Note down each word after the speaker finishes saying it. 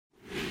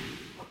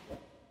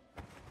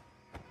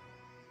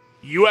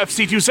UFC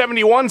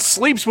 271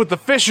 sleeps with the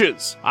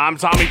fishes. I'm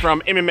Tommy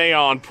from MMA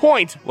On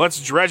Point. Let's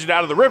dredge it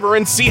out of the river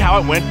and see how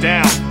it went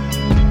down.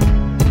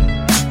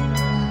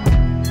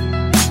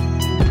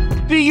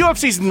 The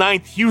UFC's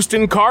 9th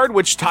Houston card,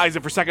 which ties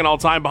it for second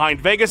all-time behind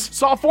Vegas,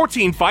 saw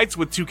 14 fights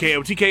with 2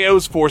 KO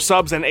TKOs, 4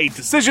 subs, and 8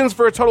 decisions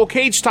for a total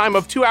cage time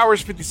of 2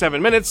 hours, 57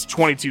 minutes,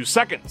 22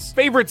 seconds.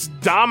 Favorites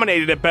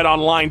dominated at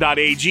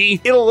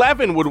betonline.ag.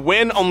 11 would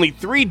win, only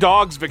 3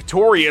 dogs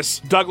victorious.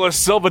 Douglas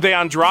Silva de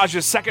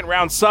Andrade's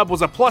second-round sub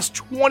was a plus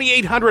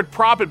 2,800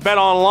 prop at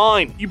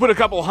BetOnline. You put a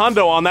couple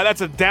hundo on that, that's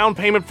a down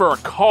payment for a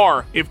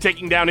car. If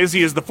taking down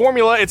Izzy is the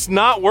formula, it's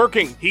not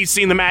working. He's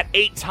seen the mat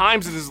 8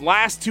 times in his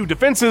last 2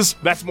 defenses.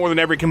 That's more than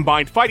every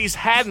combined fight he's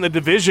had in the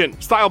division.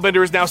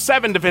 Stylebender is now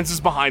 7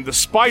 defenses behind the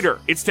Spider.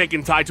 It's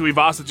taken Tai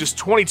Tuivasa just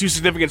 22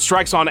 significant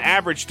strikes on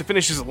average to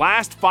finish his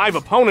last 5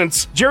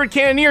 opponents. Jared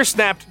Cannonier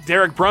snapped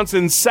Derek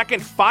Brunson's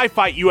second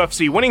 5-fight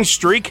UFC winning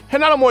streak.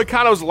 Renato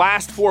Moicano's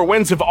last 4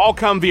 wins have all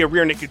come via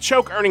rear naked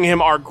choke, earning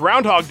him our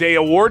Groundhog Day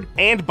award.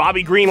 And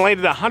Bobby Green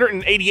landed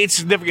 188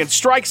 significant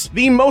strikes,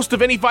 the most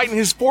of any fight in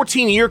his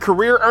 14-year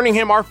career, earning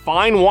him our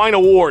Fine Wine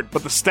award.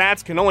 But the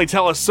stats can only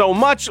tell us so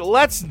much.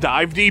 Let's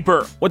dive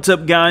deeper. What's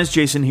up, guys?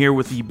 Jason here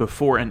with the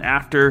before and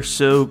after.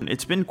 So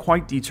it's been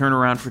quite the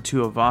turnaround for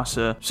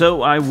Tuivasa.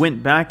 So I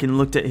went back and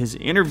looked at his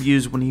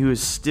interviews when he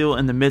was still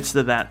in the midst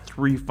of that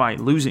 3-fight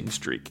losing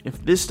streak.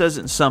 If this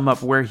doesn't sum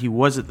up where he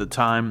was at the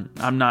time,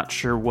 I'm not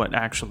sure what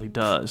actually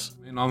does.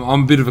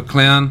 I'm a bit of a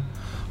clown.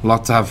 I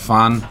like to have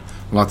fun.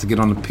 I like to get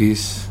on the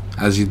piece,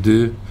 as you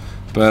do.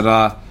 But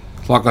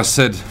like I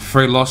said,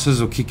 3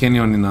 losses will kick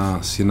anyone in the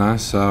ass, you know.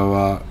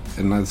 So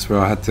and that's where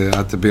I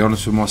had to be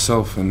honest with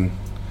myself, and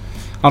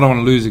I don't want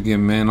to lose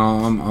again, man.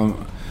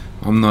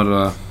 I'm not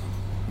a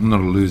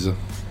loser.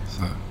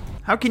 So.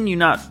 How can you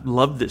not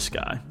love this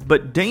guy?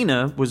 But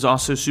Dana was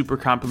also super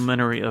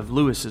complimentary of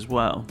Lewis as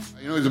well.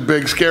 You know, he's a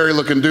big,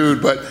 scary-looking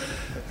dude, but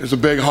there's a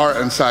big heart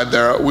inside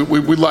there. We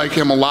like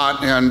him a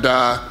lot, and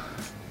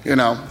you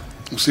know,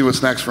 we'll see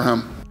what's next for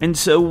him. And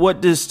so,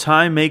 what does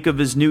Ty make of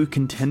his new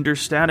contender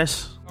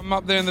status? I'm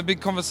up there in the big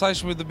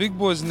conversation with the big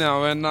boys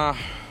now, and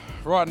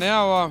right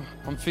now,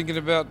 I'm thinking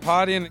about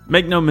partying.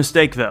 Make no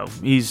mistake, though,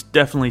 he's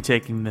definitely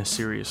taking this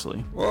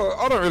seriously. Well,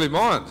 I don't really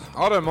mind.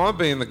 I don't mind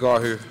being the guy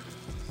who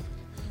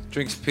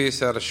drinks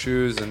piss out of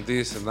shoes and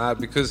this and that,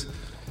 because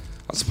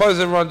I suppose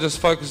everyone just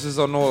focuses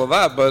on all of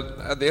that, but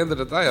at the end of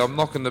the day, I'm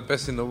knocking the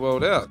best in the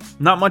world out.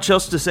 Not much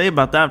else to say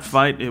about that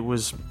fight. It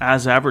was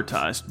as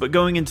advertised. But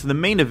going into the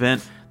main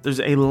event, there's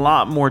a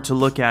lot more to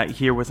look at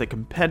here with a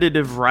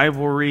competitive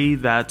rivalry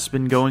that's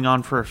been going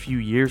on for a few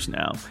years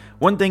now.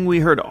 One thing we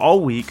heard all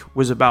week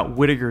was about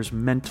Whittaker's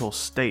mental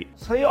state.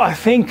 So yeah, I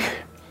think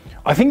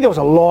there was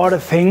a lot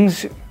of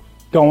things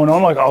going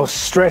on. Like, I was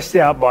stressed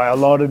out by a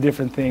lot of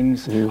different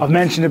things. I've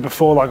mentioned it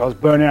before, like I was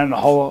burnt out in a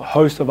whole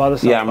host of other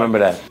stuff. Yeah, I remember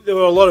that. There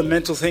were a lot of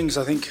mental things,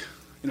 I think,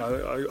 you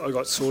know, I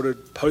got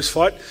sorted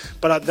post-fight,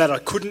 but that I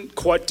couldn't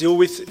quite deal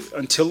with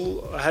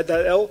until I had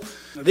that L.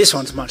 This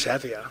one's much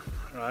happier.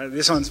 Right?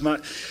 This one's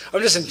much. I'm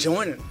just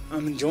enjoying it.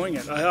 I'm enjoying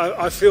it.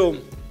 I feel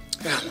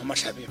I'm a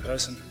much happier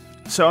person.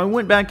 So I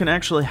went back and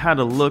actually had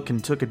a look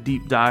and took a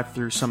deep dive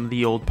through some of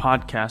the old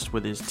podcasts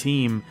with his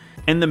team,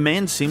 and the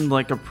man seemed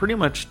like a pretty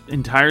much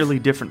entirely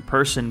different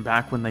person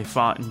back when they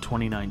fought in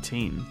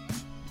 2019.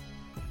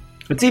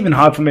 It's even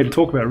hard for me to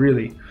talk about,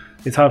 really.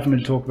 It's hard for me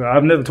to talk about.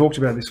 I've never talked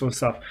about this sort of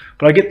stuff,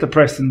 but I get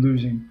depressed and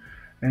losing,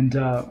 and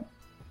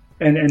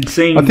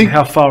seeing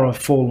how far I've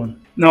fallen.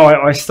 No,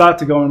 I start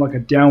to go in like a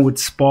downward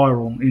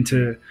spiral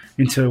into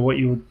what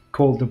you would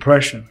call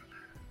depression.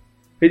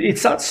 It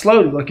starts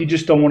slowly, like you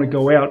just don't want to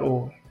go out,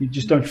 or you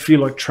just don't feel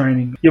like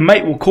training. Your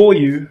mate will call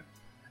you,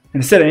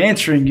 and instead of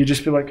answering, you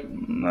just be like,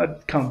 I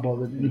can't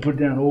bother, and you put it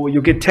down. Or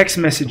you'll get text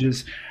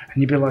messages,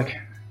 and you'll be like,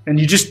 and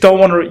you just don't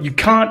want to,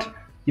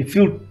 you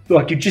feel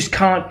like you just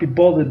can't be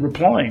bothered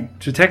replying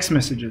to text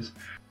messages.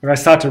 Like I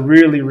start to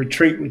really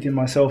retreat within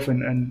myself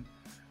and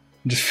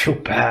just feel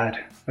bad.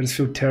 I just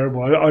feel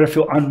terrible. I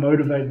feel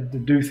unmotivated to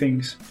do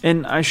things.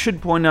 And I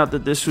should point out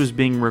that this was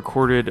being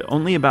recorded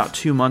only about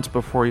 2 months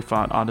before he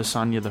fought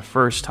Adesanya the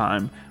first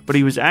time, but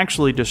he was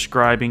actually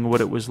describing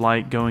what it was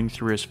like going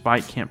through his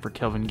fight camp for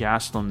Kelvin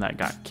Gastelum that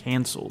got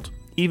canceled.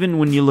 Even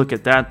when you look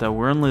at that, though,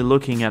 we're only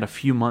looking at a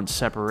few months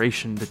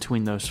separation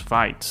between those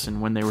fights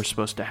and when they were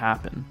supposed to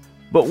happen.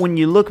 But when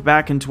you look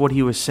back into what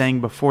he was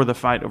saying before the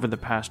fight over the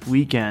past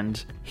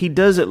weekend, he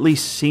does at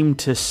least seem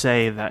to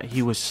say that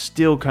he was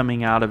still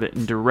coming out of it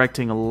and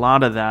directing a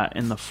lot of that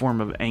in the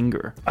form of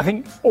anger. I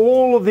think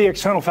all of the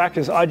external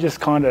factors I just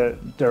kind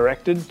of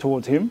directed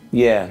towards him.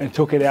 Yeah. And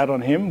took it out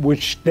on him,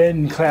 which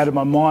then clouded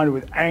my mind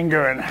with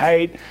anger and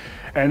hate.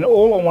 And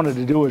all I wanted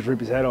to do was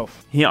rip his head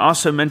off. He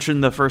also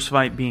mentioned the first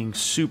fight being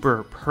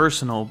super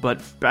personal,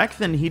 but back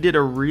then he did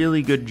a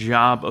really good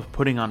job of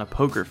putting on a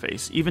poker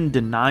face, even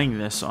denying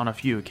this on a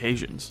few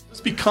occasions. It's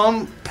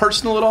become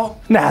personal at all?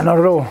 Nah, not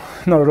at all.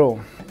 Not at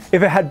all.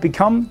 If it had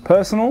become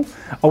personal,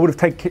 I would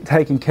have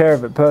taken care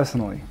of it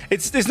personally.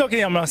 It's not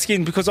getting under my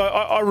skin because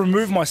I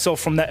remove myself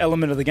from that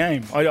element of the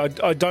game.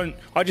 I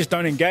just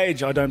don't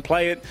engage. I don't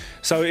play it,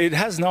 so it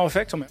has no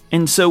effect on me.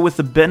 And so, with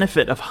the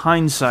benefit of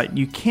hindsight,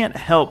 you can't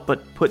help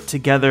but put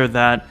together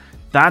that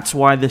that's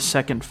why this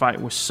second fight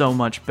was so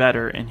much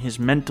better, and his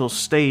mental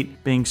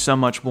state being so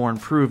much more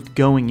improved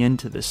going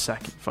into this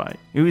second fight.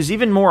 He was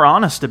even more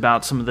honest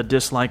about some of the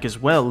dislike as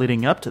well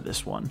leading up to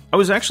this one. I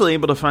was actually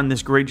able to find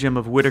this great gem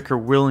of Whittaker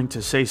willing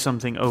to say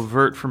something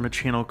overt from a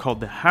channel called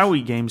the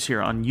Howie Games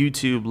here on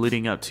YouTube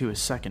leading up to his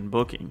second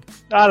booking.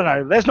 I don't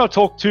know. Let's not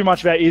talk too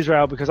much about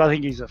Israel because I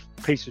think he's a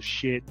piece of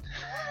shit.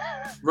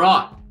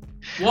 Right.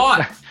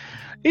 Why?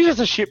 He's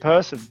just a shit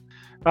person.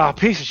 A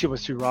piece of shit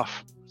was too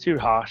rough, too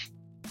harsh.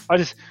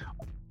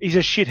 He's a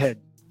shithead.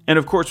 And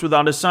of course, with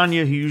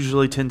Adesanya, who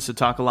usually tends to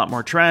talk a lot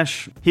more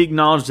trash, he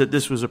acknowledged that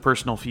this was a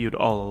personal feud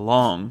all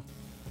along.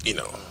 You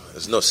know,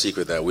 there's no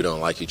secret that we don't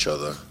like each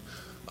other,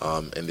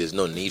 and there's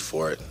no need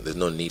for it. There's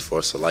no need for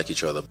us to like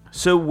each other.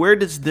 So where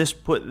does this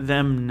put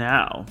them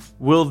now?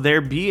 Will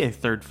there be a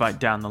third fight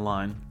down the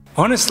line?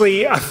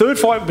 Honestly, a third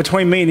fight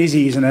between me and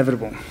Izzy is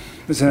inevitable.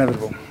 It's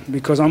inevitable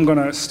because I'm going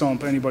to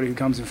stomp anybody who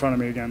comes in front of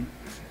me again.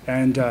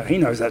 And he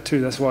knows that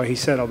too. That's why he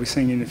said I'll be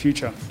seeing you in the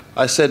future.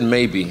 I said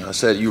maybe. I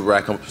said you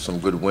rack up some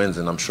good wins,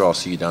 and I'm sure I'll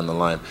see you down the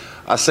line.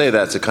 I say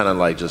that to kind of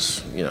like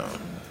just,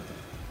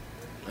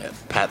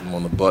 pat them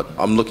on the butt.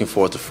 I'm looking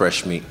forward to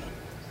fresh meat.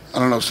 I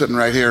don't know, sitting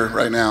right here,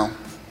 right now,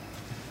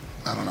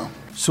 I don't know.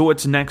 So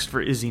what's next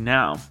for Izzy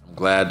now? I'm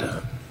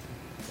glad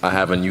I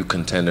have a new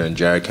contender in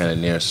Jared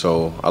Cannonier,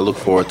 so I look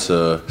forward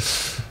to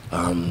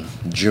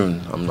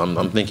June.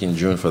 I'm thinking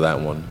June for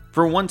that one.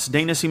 For once,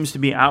 Dana seems to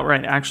be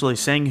outright actually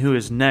saying who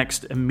is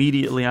next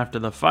immediately after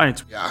the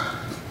fights. Yeah,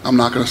 I'm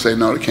not going to say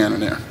no to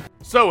Cannonier.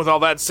 So with all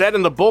that said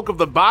and the bulk of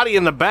the body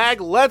in the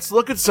bag, let's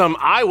look at some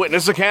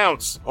eyewitness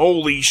accounts.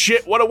 Holy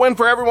shit, what a win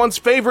for everyone's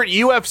favorite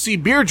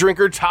UFC beer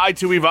drinker, Tai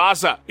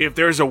Tuivasa. If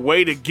there's a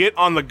way to get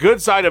on the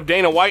good side of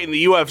Dana White in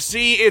the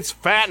UFC, it's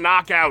fat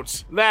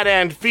knockouts. That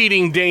and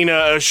feeding Dana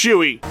a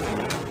shoey.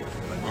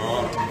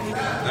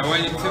 And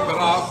when you tip it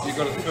off, you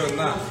got to turn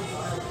that.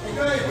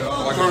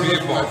 Like a beer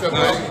bottle. No,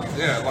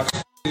 yeah, like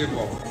a beer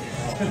bottle.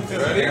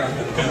 Ready?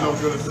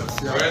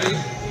 Ready?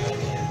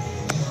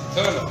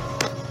 Turn it.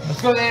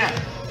 Let's go down.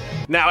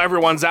 Now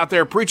everyone's out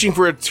there preaching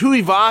for a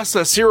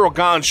Tuivasa Ciryl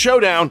Gane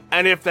showdown,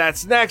 and if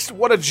that's next,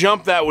 what a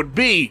jump that would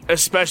be,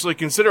 especially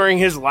considering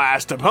his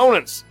last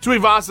opponents.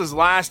 Tuivasa's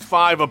last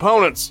 5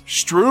 opponents: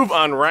 Struve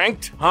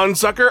unranked,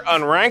 Hunsucker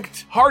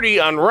unranked, Hardy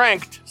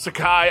unranked,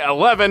 Sakai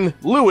 11,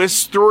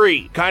 Lewis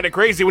 3. Kinda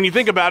crazy when you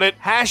think about it.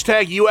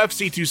 Hashtag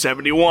UFC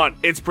 271.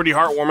 It's pretty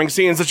heartwarming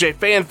seeing such a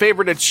fan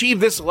favorite achieve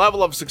this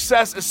level of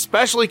success,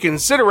 especially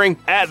considering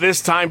at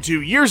this time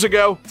 2 years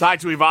ago, Tai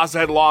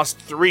Tuivasa had lost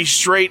 3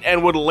 straight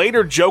and would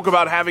later joke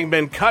about having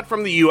been cut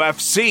from the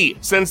UFC.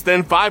 Since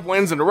then, 5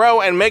 wins in a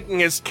row and making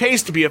his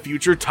case to be a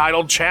future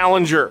title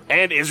challenger.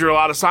 And Israel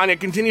Adesanya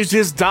continues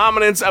his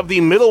dominance of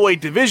the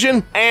middleweight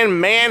division, and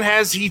man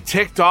has he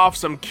ticked off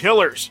some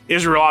killers.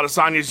 Israel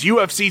Adesanya's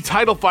UFC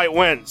title fight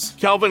wins: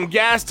 Kelvin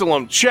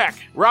Gastelum, check.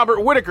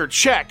 Robert Whittaker,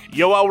 check.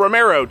 Yoel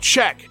Romero,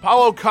 check.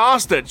 Paulo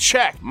Costa,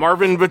 check.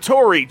 Marvin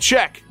Vettori,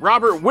 check.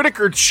 Robert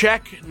Whittaker,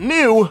 check.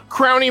 New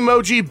crown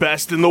emoji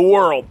best in the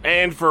world.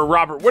 And for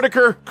Robert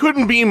Whittaker,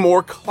 couldn't be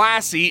more classy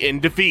in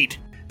defeat.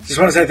 Just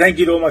want to say thank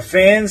you to all my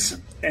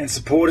fans and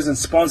supporters and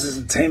sponsors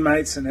and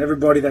teammates and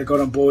everybody that got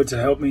on board to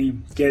help me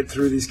get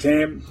through this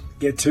camp,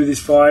 get to this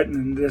fight,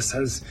 and this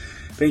has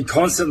been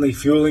constantly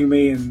fueling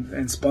me and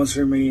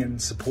sponsoring me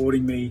and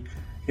supporting me.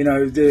 You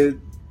know, the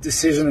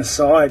decision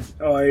aside,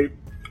 I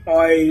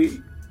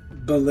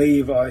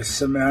believe I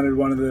surmounted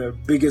one of the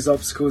biggest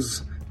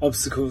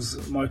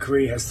obstacles my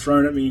career has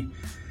thrown at me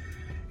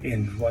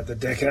in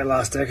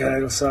last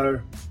decade or so.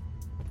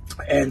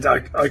 And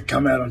I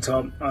come out on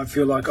top. I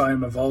feel like I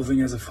am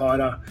evolving as a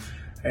fighter,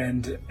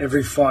 and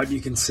every fight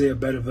you can see a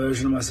better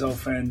version of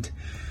myself. And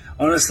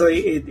honestly,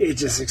 it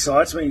just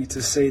excites me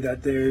to see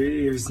that there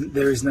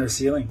is no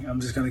ceiling. I'm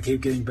just going to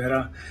keep getting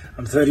better.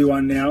 I'm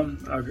 31 now.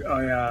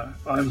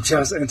 I'm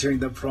just entering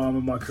the prime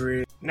of my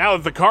career. Now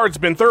that the card's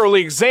been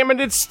thoroughly examined,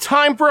 it's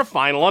time for a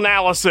final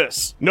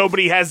analysis.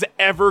 Nobody has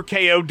ever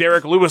KO'd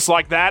Derek Lewis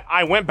like that.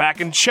 I went back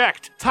and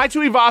checked. Tai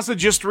Tuivasa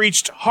just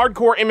reached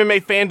hardcore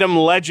MMA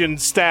fandom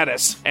legend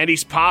status, and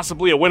he's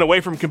possibly a win away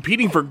from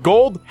competing for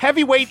gold.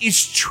 Heavyweight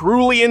is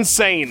truly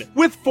insane.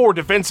 With 4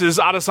 defenses,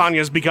 Adesanya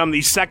has become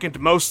the second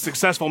most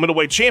successful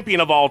middleweight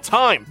champion of all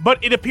time, but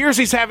it appears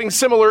he's having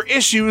similar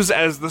issues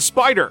as the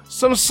Spider.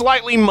 Some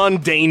slightly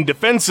mundane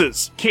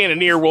defenses.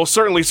 Cannonier will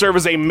certainly serve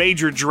as a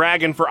major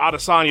dragon for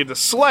Adesanya Adesanya to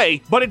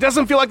slay, but it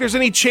doesn't feel like there's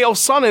any Chael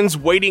Sonnens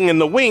waiting in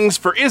the wings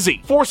for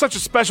Izzy. For such a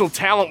special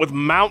talent with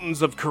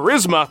mountains of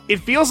charisma, it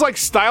feels like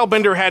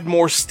Stylebender had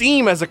more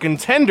steam as a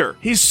contender.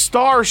 His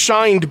star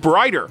shined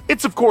brighter.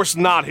 It's of course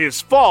not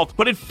his fault,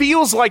 but it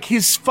feels like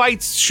his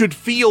fights should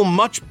feel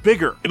much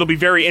bigger. It'll be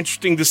very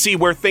interesting to see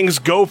where things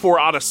go for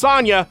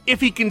Adesanya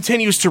if he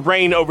continues to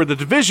reign over the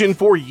division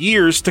for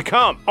years to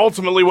come.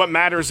 Ultimately, what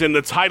matters in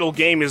the title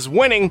game is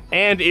winning,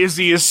 and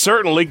Izzy is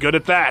certainly good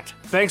at that.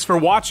 Thanks for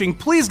watching.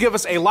 Please give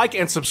us a like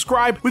and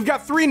subscribe. We've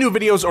got 3 new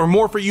videos or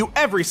more for you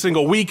every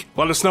single week.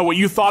 Let us know what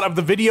you thought of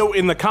the video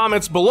in the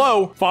comments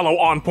below. Follow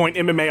On Point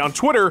MMA on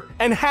Twitter,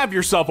 and have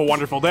yourself a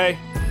wonderful day.